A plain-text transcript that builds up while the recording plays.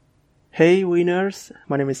Hey winners,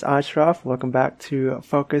 my name is Ashraf. Welcome back to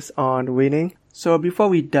Focus on Winning. So before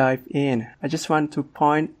we dive in, I just want to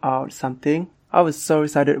point out something. I was so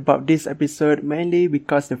excited about this episode mainly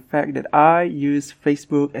because the fact that I use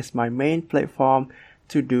Facebook as my main platform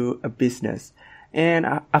to do a business. And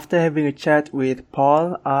after having a chat with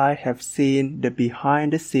Paul, I have seen the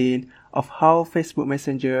behind the scene of how Facebook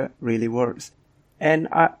Messenger really works. And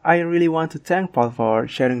I really want to thank Paul for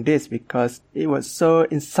sharing this because it was so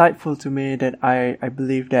insightful to me that I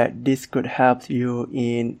believe that this could help you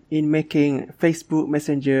in making Facebook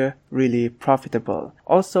Messenger really profitable.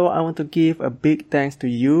 Also, I want to give a big thanks to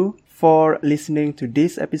you for listening to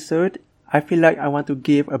this episode. I feel like I want to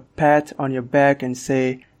give a pat on your back and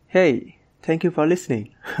say, hey, thank you for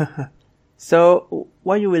listening. So,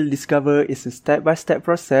 what you will discover is a step-by-step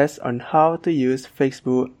process on how to use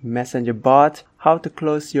Facebook Messenger bot, how to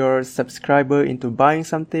close your subscriber into buying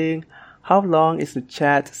something, how long is the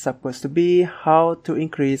chat supposed to be, how to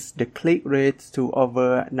increase the click rate to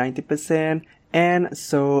over 90%, and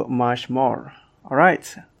so much more.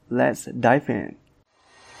 Alright, let's dive in.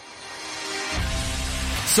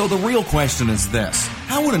 So the real question is this: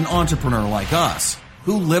 how would an entrepreneur like us,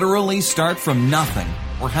 who literally start from nothing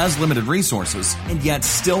or has limited resources and yet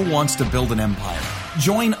still wants to build an empire,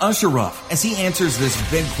 join Ashraf as he answers this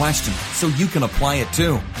big question so you can apply it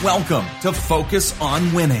too. Welcome to Focus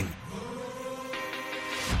on Winning.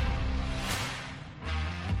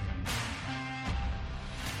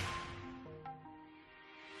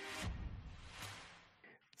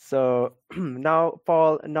 So now,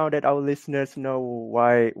 Paul, now that our listeners know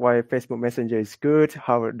why Facebook Messenger is good,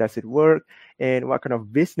 how does it work, and what kind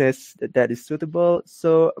of business that is suitable,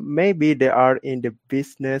 so maybe they are in the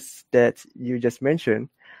business that you just mentioned.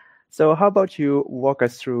 So how about you walk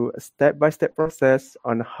us through a step-by-step process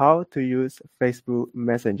on how to use Facebook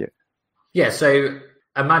Messenger? Yeah, so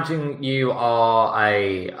imagine you are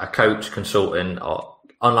a coach, consultant, or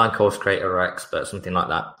online course creator or expert, something like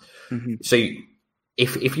that. Mm-hmm. So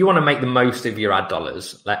if you want to make the most of your ad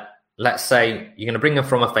dollars, let's say you're going to bring them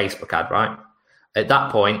from a Facebook ad, right? At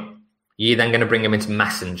that point, you're then going to bring them into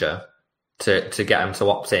Messenger to get them to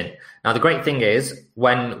opt in. Now, the great thing is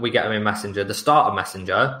when we get them in Messenger, the start of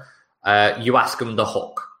Messenger, you ask them the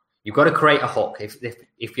hook. You've got to create a hook.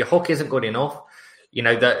 If your hook isn't good enough, you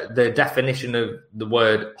know, the definition of the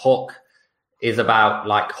word hook is about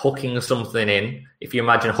like hooking something in. If you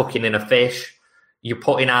imagine hooking in a fish, you're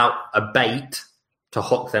putting out a bait to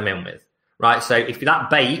hook them in with, right? So if that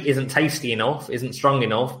bait isn't tasty enough, isn't strong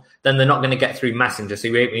enough, then they're not going to get through Messenger. So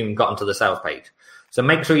you haven't even gotten to the sales page. So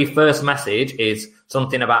make sure your first message is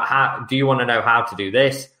something about how do you want to know how to do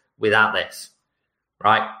this without this,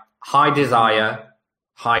 right? High desire,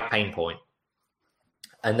 high pain point.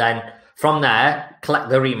 And then from there, collect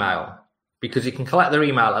their email, because you can collect their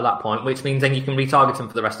email at that point, which means then you can retarget them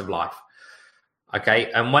for the rest of life.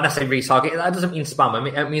 Okay, and when I say retarget, that doesn't mean spam.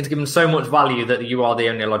 It means give them so much value that you are the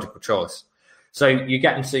only logical choice. So you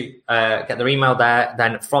get them to get their email there.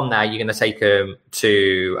 Then from there, you're going to take them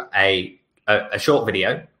to a short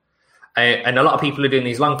video. And a lot of people are doing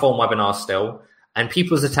these long form webinars still, and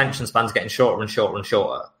people's attention spans getting shorter and shorter and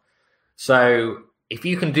shorter. So if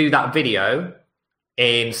you can do that video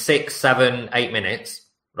in 6, 7, 8 minutes,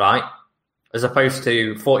 right, as opposed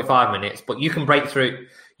to 45 minutes, but you can break through.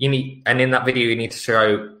 And in that video, you need to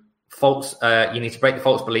show false. You need to break the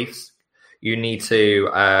false beliefs. You need to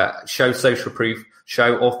show social proof,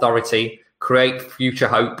 show authority, create future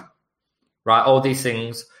hope, right? All these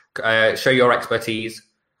things. Show your expertise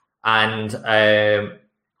and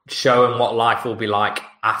show them what life will be like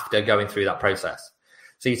after going through that process.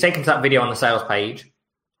 So you take them to that video on the sales page,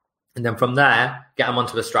 and then from there, get them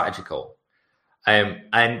onto a strategy call.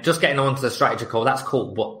 And just getting onto the strategy call, that's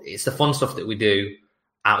cool, but it's the fun stuff that we do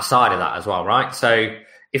outside of that as well, right? So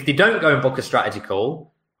if they don't go and book a strategy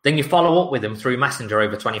call, then you follow up with them through Messenger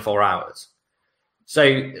over 24 hours.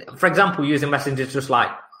 So, for example, using Messenger, just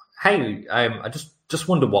like, hey, I just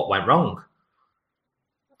wonder what went wrong.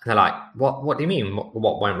 And they're like, what do you mean,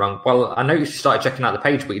 what went wrong? Well, I noticed you started checking out the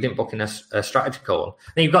page, but you didn't book in a strategy call.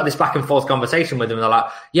 And you've got this back and forth conversation with them, and they're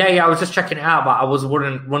like, yeah, I was just checking it out, but I was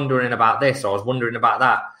wondering about this, or I was wondering about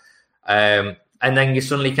that. And then you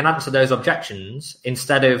suddenly can answer those objections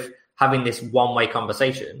instead of having this one-way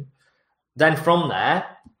conversation. Then from there,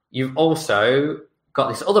 you've also got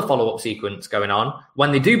this other follow-up sequence going on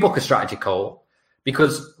when they do book a strategy call,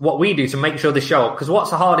 because what we do to make sure they show up, because what's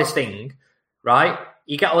the hardest thing, right?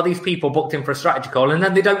 You get all these people booked in for a strategy call and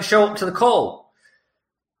then they don't show up to the call.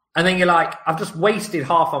 And then you're like, I've just wasted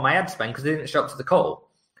half of my ad spend because they didn't show up to the call.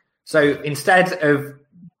 So instead of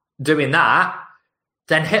doing that,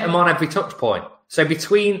 then hit them on every touch point. So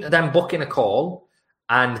between them booking a call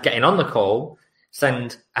and getting on the call,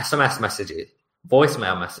 send SMS messages,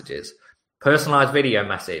 voicemail messages, personalized video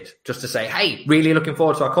message, just to say, hey, really looking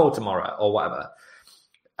forward to our call tomorrow or whatever.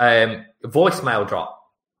 Voicemail drop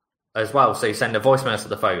as well. So you send a voicemail to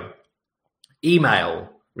the phone, email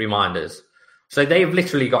reminders. So they've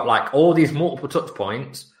literally got like all these multiple touch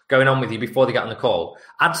points going on with you before they get on the call.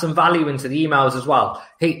 Add some value into the emails as well.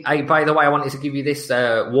 Hey, by the way, I wanted to give you this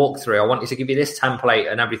walkthrough. I wanted to give you this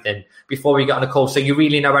template and everything before we get on the call. So you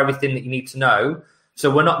really know everything that you need to know.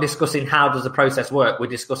 So we're not discussing how does the process work. We're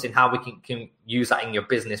discussing how we can use that in your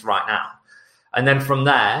business right now. And then from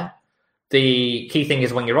there, the key thing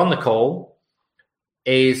is when you're on the call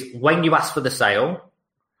is when you ask for the sale,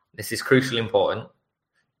 this is crucially important,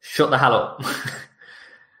 shut the hell up.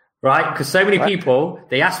 Right? Because so many people,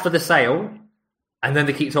 they ask for the sale and then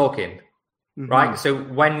they keep talking. Right? So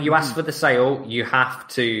when you ask for the sale, you have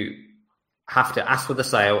to ask for the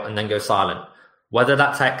sale and then go silent. Whether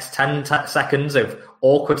that takes 10 seconds of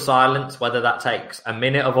awkward silence, whether that takes a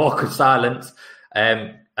minute of awkward silence.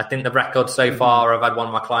 I think the record so far I've had one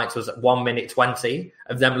of my clients was at 1 minute 20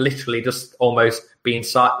 of them literally just almost being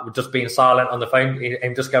silent on the phone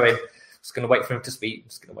and just going, just going to wait for him to speak.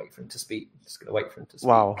 Just going to wait for him to speak. Just going to wait for him to speak.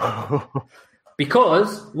 Wow.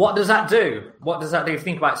 Because what does that do? What does that do?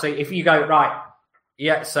 Think about it. So if you go, right,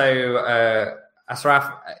 yeah, so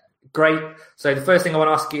Ashraf, great. So the first thing I want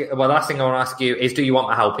to ask you, well, the last thing I want to ask you is, do you want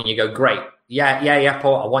my help? And you go, great. Yeah,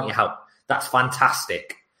 Paul, I want your help. That's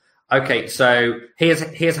fantastic. Okay, so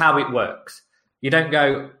here's how it works. You don't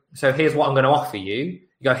go, so here's what I'm going to offer you.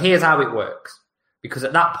 You go, here's how it works. Because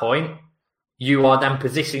at that point, you are then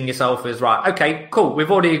positioning yourself as, right, okay, cool.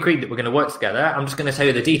 We've already agreed that we're going to work together. I'm just going to tell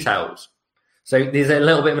you the details. So there's a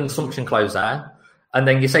little bit of an assumption clause there. And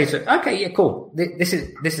then you say, okay, yeah, cool. This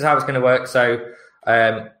is how it's going to work. So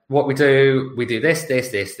what we do this.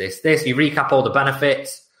 You recap all the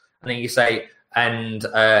benefits. And then you say, and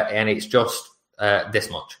it's just this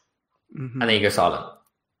much. And then you go silent.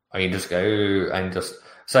 And you just go and just...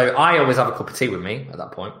 So I always have a cup of tea with me at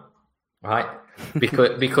that point, right?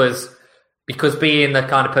 Because being the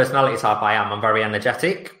kind of personality type I am, I'm very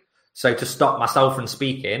energetic. So to stop myself from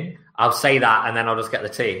speaking, I'll say that and then I'll just get the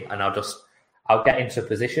tea and I'll get into a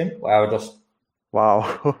position where I'll just...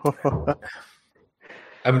 Wow.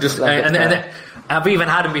 I'm just... and I've even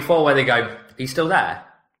had them before where they go, are you still there?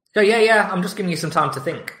 Go, yeah, I'm just giving you some time to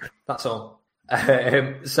think. That's all.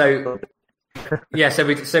 So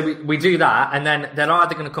we do that, and then they're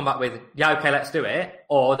either going to come back with, yeah, okay, let's do it,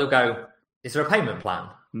 or they'll go, is there a payment plan?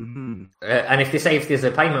 And if there's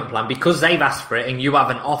a payment plan, because they've asked for it and you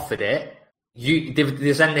haven't offered it,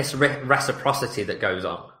 there's then this reciprocity that goes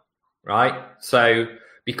on, right? So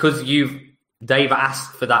because they've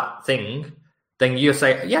asked for that thing, then you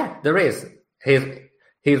say, yeah, there is.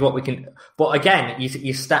 Here's what we can. But again,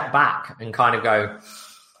 you step back and kind of go,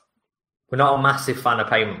 we're not a massive fan of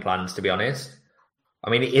payment plans, to be honest. I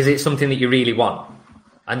mean, is it something that you really want?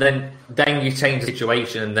 And then you change the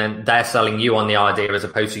situation and then they're selling you on the idea as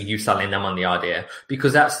opposed to you selling them on the idea,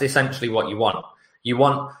 because that's essentially what you want. You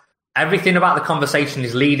want everything about the conversation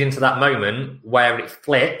is leading to that moment where it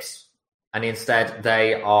flips and instead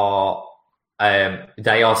they are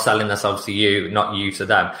selling themselves to you, not you to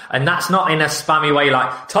them. And that's not in a spammy way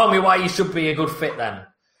like, tell me why you should be a good fit then.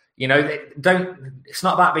 You know, it's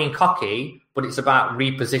not about being cocky, but it's about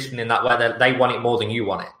repositioning that where they want it more than you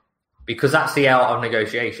want it. Because that's the art of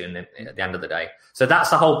negotiation at the end of the day. So that's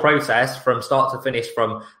the whole process from start to finish,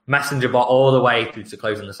 from messenger bot all the way through to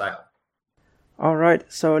closing the sale. All right,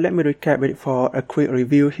 so let me recap it for a quick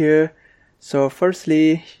review here. So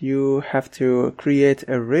firstly, you have to create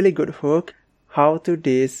a really good hook. How to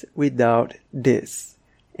this without this.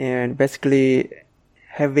 And basically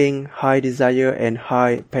having high desire and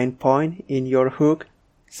high pain point in your hook.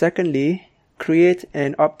 Secondly, create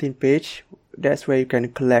an opt-in page. That's where you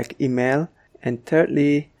can collect email. And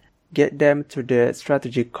thirdly, get them to the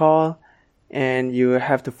strategy call, and you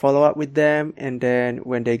have to follow up with them. And then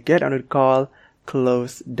when they get on the call,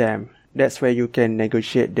 close them. That's where you can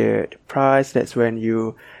negotiate the price. That's when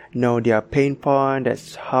you know their pain point.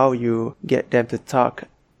 That's how you get them to talk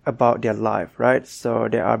about their life, right? So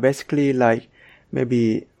there are basically like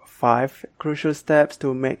maybe 5 crucial steps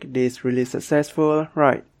to make this really successful,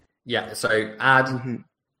 right? Yeah, so add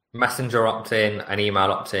messenger opt-in and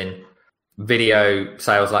email opt-in, video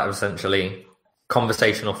sales letter essentially,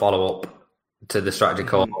 conversational follow-up to the strategy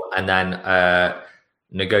call, and then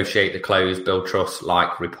negotiate the close, build trust,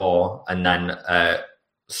 like rapport, and then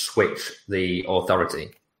switch the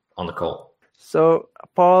authority on the call. So,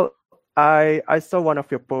 Paul, I saw one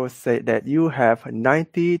of your posts say that you have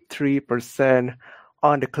 93%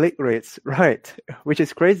 on the click rates, right? Which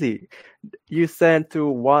is crazy. You send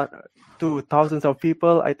to thousands of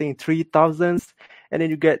people, I think 3,000, and then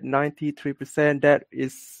you get 93%.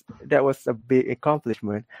 That was a big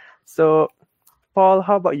accomplishment. So, Paul,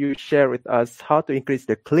 how about you share with us how to increase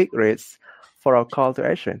the click rates for our call to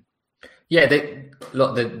action? Yeah,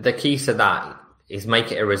 the key to that is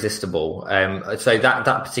make it irresistible. So that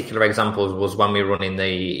particular example was when we were running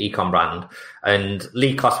the ecom brand, and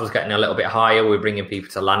lead cost was getting a little bit higher. We were bringing people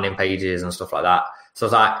to landing pages and stuff like that. So I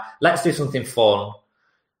was like, let's do something fun.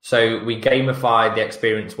 So we gamified the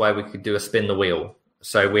experience where we could do a spin the wheel.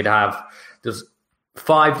 So there's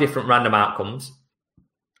 5 different random outcomes,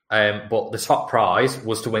 but the top prize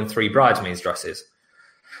was to win 3 bridesmaids dresses.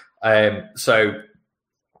 And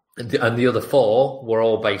the other 4 were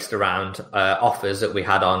all based around offers that we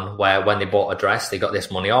had on, where when they bought a dress, they got this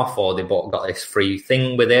money off, or they got this free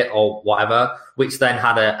thing with it, or whatever, which then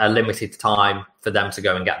had a limited time for them to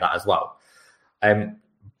go and get that as well.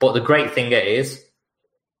 But the great thing is,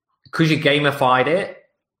 because you gamified it,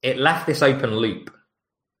 it left this open loop,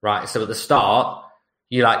 right? So at the start,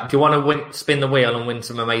 you're like, do you want to spin the wheel and win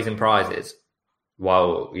some amazing prizes?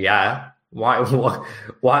 Well, yeah. Why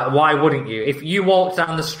wouldn't you? If you walked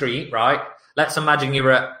down the street, right? Let's imagine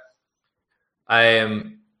you're at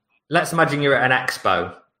an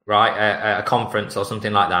expo, right? At a conference or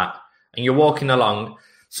something like that, and you're walking along.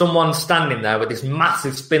 Someone's standing there with this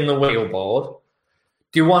massive spin the wheel board.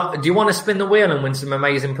 Do you want to spin the wheel and win some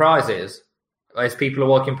amazing prizes as people are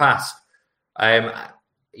walking past?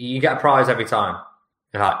 You get a prize every time.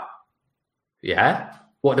 You're like, yeah.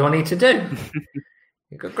 What do I need to do?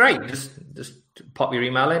 You go, great, just pop your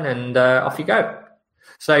email in and off you go.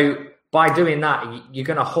 So by doing that, you're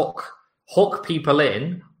going to hook people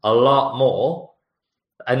in a lot more.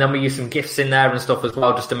 And then we use some GIFs in there and stuff as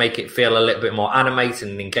well, just to make it feel a little bit more animated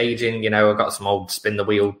and engaging. You know, I've got some old spin the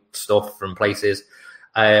wheel stuff from places.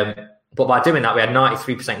 But by doing that, we had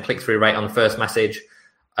 93% click-through rate on the first message.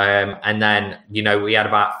 And then, you know, we had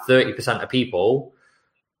about 30% of people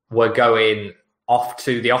were going off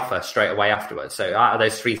to the offer straight away afterwards. So out of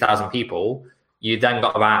those 3,000 people, you then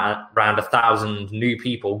got around 1,000 new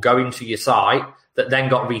people going to your site that then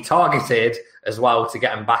got retargeted as well to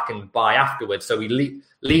get them back and buy afterwards. So we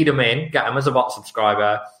lead them in, get them as a bot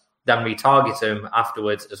subscriber, then retarget them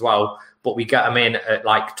afterwards as well. But we get them in at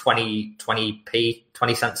like 20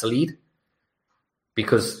 cents a lead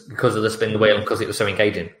because of the spin the wheel and because it was so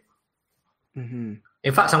engaging. Mm-hmm.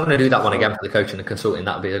 In fact, I'm going to do that one again for the coaching and consulting.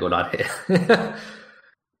 That would be a good idea.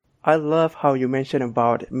 I love how you mentioned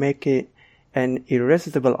about make it an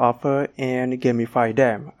irresistible offer and gamify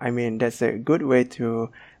them. I mean, that's a good way to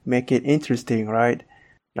make it interesting, right?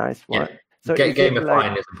 Nice one. Yeah. So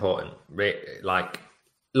gamifying is important. Like,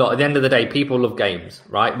 look, at the end of the day, people love games,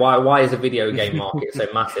 right? Why is the video game market so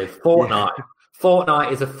massive?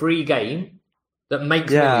 Fortnite is a free game that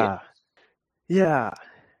makes millions. Yeah.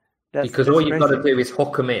 Because all you've got to do is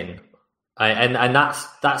hook them in. And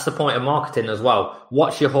that's the point of marketing as well.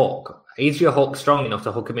 What's your hook? Is your hook strong enough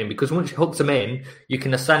to hook them in? Because once you hook them in, you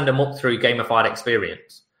can ascend them up through gamified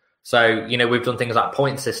experience. So, you know, we've done things like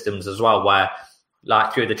point systems as well, where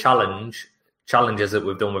like through the challenges that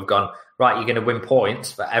we've done, we've gone, right, you're going to win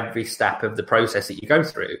points for every step of the process that you go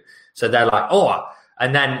through. So they're like,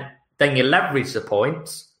 and then you leverage the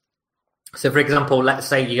points. So, for example, let's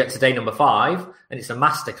say you get to day number 5 and it's a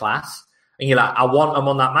masterclass, and you're like, I want them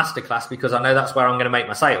on that masterclass because I know that's where I'm going to make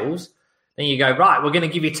my sales. Then you go, right, we're going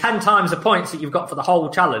to give you 10 times the points that you've got for the whole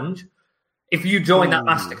challenge if you join that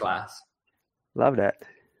masterclass. Love that.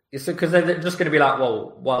 Because they're just going to be like,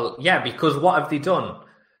 well, yeah, because what have they done?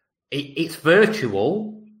 It's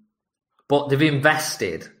virtual, but they've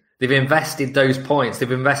invested. They've invested those points. They've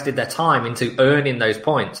invested their time into earning those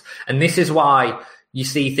points. And this is why you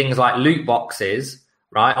see things like loot boxes,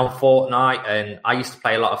 right, on Fortnite. And I used to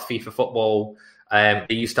play a lot of FIFA football. They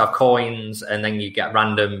used to have coins, and then you get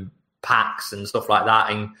random packs and stuff like that.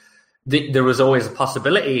 And there was always a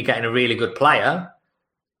possibility of getting a really good player.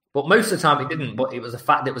 But most of the time it didn't. But it was a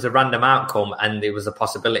fact that it was a random outcome, and there was a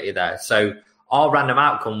possibility there. So our random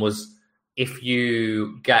outcome was, if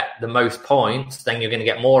you get the most points, then you're going to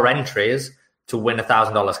get more entries to win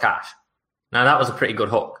 $1,000 cash. Now, that was a pretty good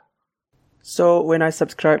hook. So when I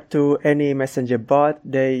subscribe to any messenger bot,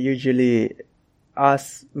 they usually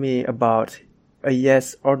ask me about a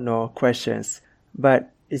yes or no questions. But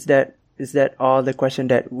is that all the question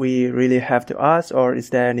that we really have to ask, or is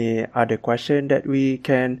there any other question that we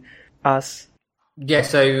can ask? Yeah,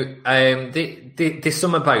 so there's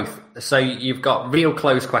some of both. So you've got real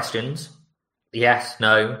close questions, yes,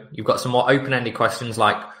 no. You've got some more open-ended questions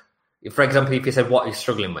like, for example, if you said what you're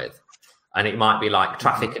struggling with, and it might be like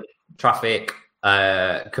traffic,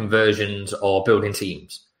 conversions, or building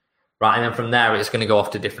teams, right? And then from there, it's going to go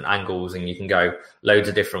off to different angles, and you can go loads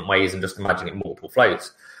of different ways and just imagine it multiple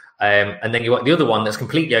flows. And then you got the other one that's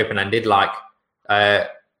completely open-ended, like,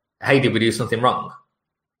 hey, did we do something wrong?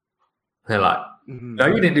 And they're like, no,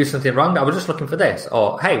 you didn't do something wrong. I was just looking for this.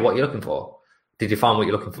 Or, hey, what are you looking for? Did you find what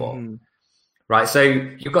you're looking for? Right. So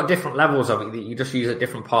you've got different levels of it that you just use at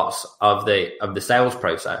different parts of the sales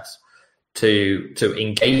process to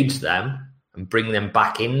engage them and bring them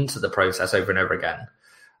back into the process over and over again.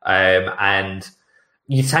 And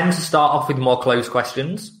you tend to start off with more closed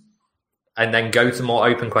questions and then go to more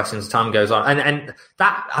open questions as time goes on. And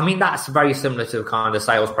that, I mean, that's very similar to the kind of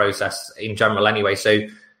sales process in general anyway. So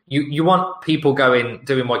you want people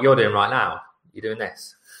doing what you're doing right now. You're doing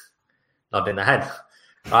this, nodding their head,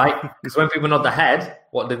 right? Because when people nod their head,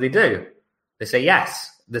 what do? They say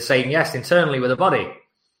yes. They're saying yes internally with the body.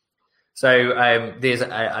 So there's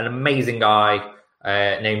an amazing guy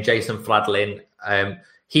named Jason Fladlin.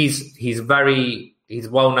 He's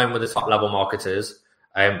well known with the top level marketers,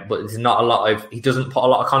 but there's not a lot of, he doesn't put a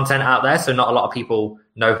lot of content out there, so not a lot of people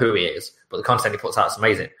know who he is, but the content he puts out is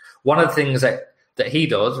amazing. One of the things that he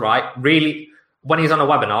does, right, really, when he's on a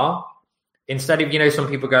webinar, instead of, some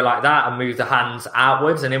people go like that and move the hands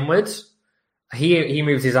outwards and inwards, he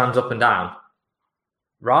moves his hands up and down.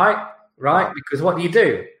 Right? Because what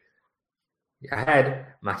do? Your head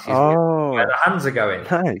matches where the hands are going.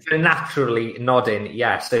 Nice. You're naturally nodding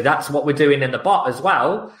yes. So that's what we're doing in the bot as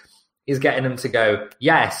well, is getting them to go,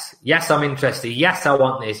 yes, I'm interested. Yes, I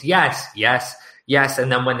want this. Yes.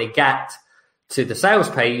 And then when they get to the sales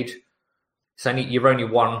page, you're only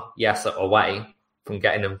one yes away from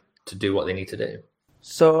getting them to do what they need to do.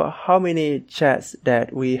 So how many chats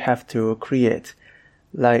that we have to create?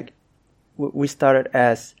 Like we started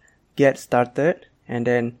as get started, and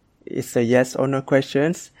then it's a yes or no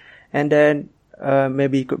questions. And then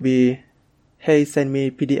maybe it could be, hey, send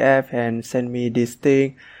me PDF and send me this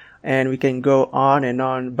thing. And we can go on and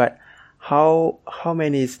on. But how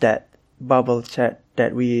many is that bubble chat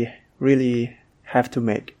that we really have to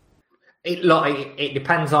make? It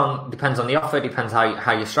depends on the offer. It depends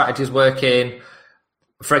how your strategy is working.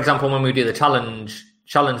 For example, when we do the challenge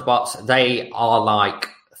bots, they are like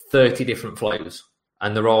 30 different flows,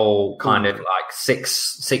 and they're all kind of like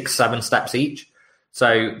 6-7 steps each.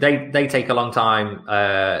 So they take a long time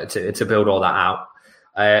to build all that out.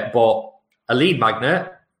 But a lead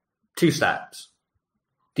magnet, 2 steps.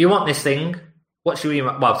 Do you want this thing? What's your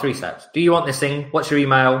email? Well, 3 steps. Do you want this thing? What's your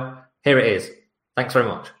email? Here it is. Thanks very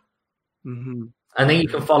much. Mm-hmm. And then you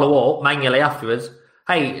can follow up manually afterwards.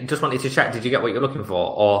 Hey, just wanted to check, did you get what you're looking for?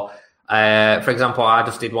 Or, for example, I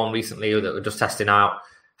just did one recently that we're just testing out.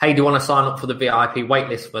 Hey, do you want to sign up for the VIP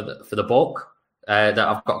waitlist for the book that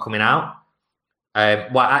I've got coming out?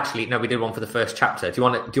 Well, actually, no, we did one for the first chapter. Do you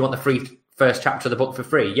want the free first chapter of the book for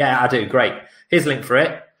free? Yeah, I do. Great. Here's a link for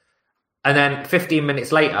it. And then 15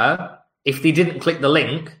 minutes later, if they didn't click the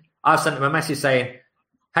link, I sent them a message saying,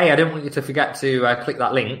 hey, I didn't want you to forget to click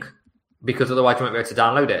that link, because otherwise you won't be able to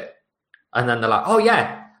download it. And then they're like, oh,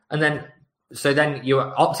 yeah. And then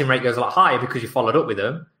your opt-in rate goes a lot higher because you followed up with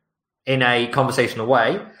them in a conversational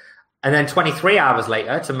way. And then 23 hours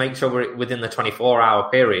later, to make sure we're within the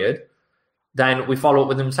 24-hour period, then we follow up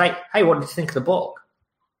with them and say, hey, what did you think of the book?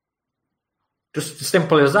 Just as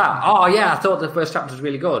simple as that. Oh, yeah, I thought the first chapter was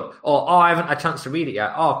really good. Or, oh, I haven't had a chance to read it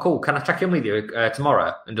yet. Oh, cool. Can I check in with you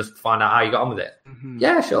tomorrow and just find out how you got on with it? Mm-hmm.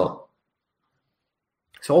 Yeah, sure.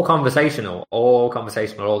 It's all conversational all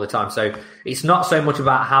the time. So it's not so much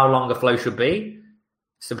about how long a flow should be.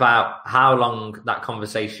 It's about how long that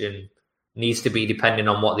conversation needs to be, depending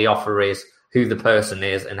on what the offer is, who the person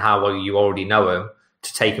is, and how well you already know them,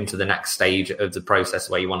 to take them to the next stage of the process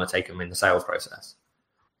where you want to take them in the sales process.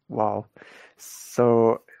 Wow.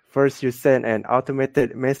 So first you send an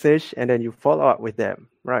automated message and then you follow up with them,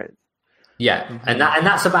 right? Yeah. Mm-hmm. And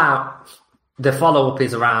that's about, the follow-up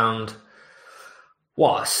is around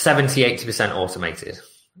 70-80% automated.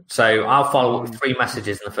 So I'll follow up 3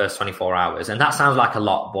 messages in the first 24 hours. And that sounds like a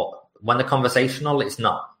lot, but when they're conversational, it's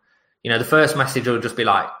not. The first message will just be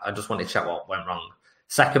like, I just wanted to check what went wrong.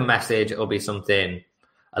 Second message, it'll be something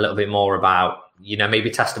a little bit more about, maybe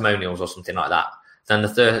testimonials or something like that. Then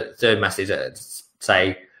the third message,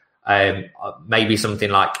 say, maybe something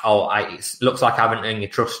like, it looks like I haven't earned your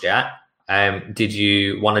trust yet. Did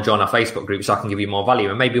you want to join our Facebook group so I can give you more value?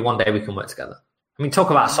 And maybe one day we can work together. I mean, talk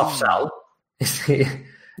about a soft sell.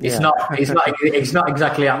 It's not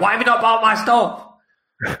exactly like, why have you not bought my stuff?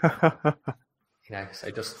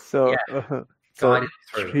 So just guiding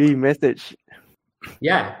through. Key message.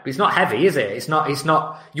 Yeah, but it's not heavy, is it? It's not,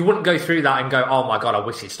 you wouldn't go through that and go, oh my God, I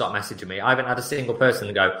wish he'd stop messaging me. I haven't had a single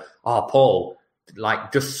person go, oh, Paul,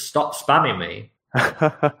 like, just stop spamming me.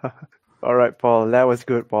 All right, Paul, that was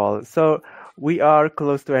good, Paul. So we are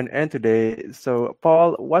close to an end today. So,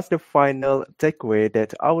 Paul, what's the final takeaway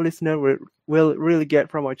that our listener will really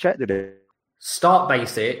get from our chat today? Start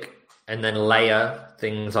basic and then layer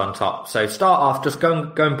things on top. So start off, just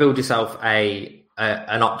go and build yourself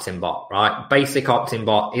an opt-in bot, right? Basic opt-in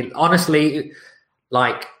bot. Honestly,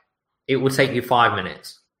 like, it will take you 5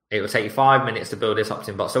 minutes. It will take you 5 minutes to build this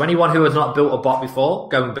opt-in bot. So anyone who has not built a bot before,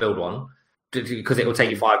 go and build one, because it will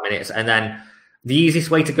take you 5 minutes. And then the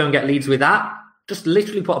easiest way to go and get leads with that, just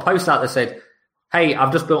literally put a post out that said, hey,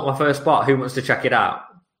 I've just built my first bot. Who wants to check it out?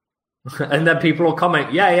 And then people will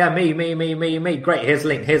comment, yeah, me. Great, here's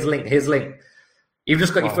link. You've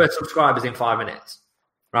just got your first subscribers in 5 minutes,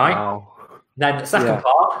 right? Wow. Then the second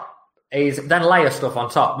part is then layer stuff on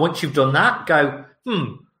top. Once you've done that, go,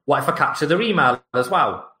 what if I capture their email as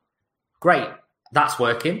well? Great, that's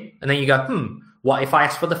working. And then you go, what if I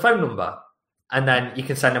ask for the phone number? And then you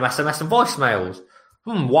can send them SMS and voicemails.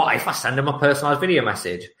 What if I send them a personalized video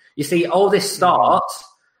message? You see, all this starts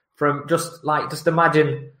from just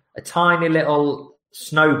imagine a tiny little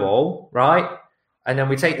snowball, right? And then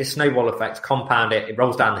we take this snowball effect, compound it, it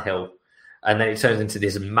rolls down the hill, and then it turns into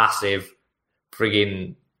this massive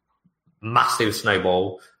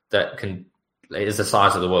snowball that is the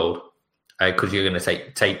size of the world, because you're going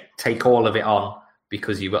to take all of it on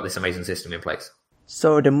because you've got this amazing system in place.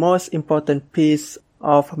 So the most important piece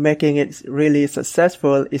of making it really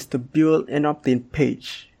successful is to build an opt-in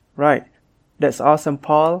page, right? That's awesome,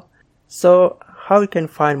 Paul. So how we can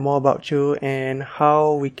find more about you and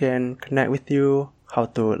how we can connect with you, how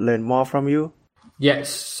to learn more from you? Yes,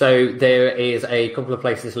 so there is a couple of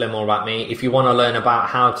places to learn more about me. If you want to learn about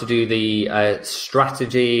how to do the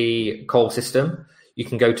strategy call system, you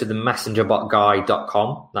can go to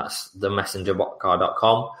themessengerbotguy.com. That's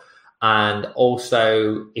themessengerbotguy.com. And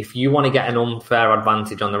also, if you want to get an unfair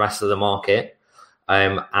advantage on the rest of the market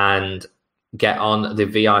and get on the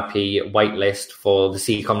VIP waitlist for the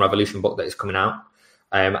CCOM Revolution book that is coming out,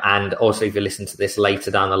 and also if you listen to this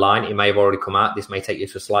later down the line, it may have already come out. This may take you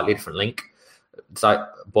to a slightly different link.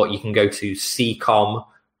 But you can go to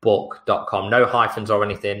ccombook.com. No hyphens or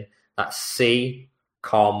anything. That's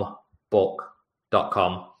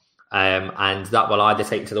ccombook.com. And that will either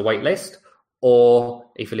take you to the waitlist, or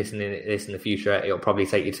if you're listening to this in the future, it'll probably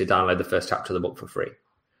take you to download the first chapter of the book for free.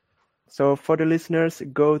 So for the listeners,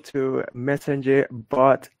 go to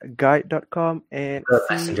messengerbotguide.com and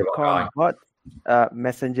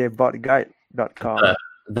messengerbotguide.com.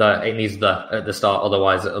 It needs the at the start,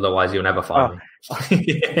 otherwise you'll never find me.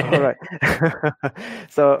 All right.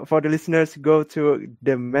 So for the listeners, go to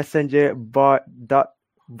the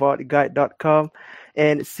messengerbotguide.com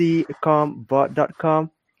and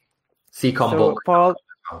ccombot.com. Ccombook. Paul.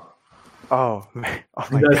 Oh my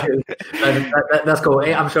God. That's cool.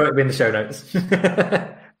 I'm sure it'll be in the show notes.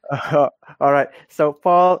 All right. So,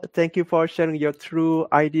 Paul, thank you for sharing your true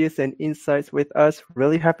ideas and insights with us.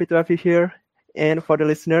 Really happy to have you here. And for the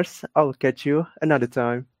listeners, I'll catch you another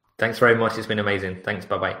time. Thanks very much. It's been amazing. Thanks.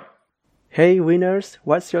 Bye-bye. Hey, winners.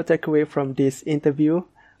 What's your takeaway from this interview?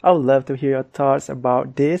 I would love to hear your thoughts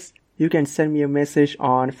about this. You can send me a message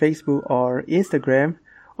on Facebook or Instagram.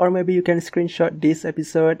 Or maybe you can screenshot this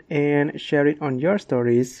episode and share it on your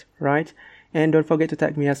stories, right? And don't forget to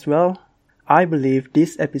tag me as well. I believe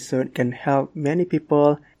this episode can help many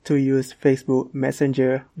people to use Facebook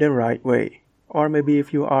Messenger the right way. Or maybe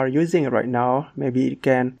if you are using it right now, maybe it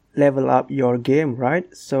can level up your game, right?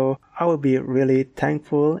 So I will be really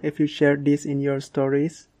thankful if you share this in your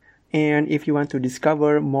stories. And if you want to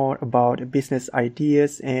discover more about business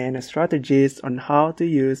ideas and strategies on how to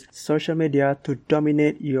use social media to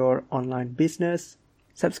dominate your online business,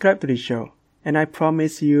 subscribe to the show. And I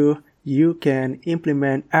promise you, you can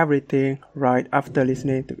implement everything right after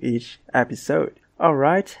listening to each episode.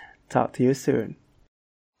 Alright, talk to you soon.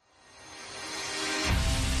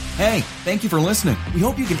 Hey, thank you for listening. We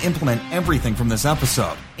hope you can implement everything from this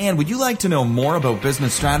episode. And would you like to know more about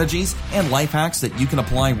business strategies and life hacks that you can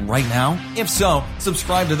apply right now? If so,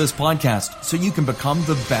 subscribe to this podcast so you can become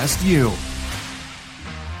the best you.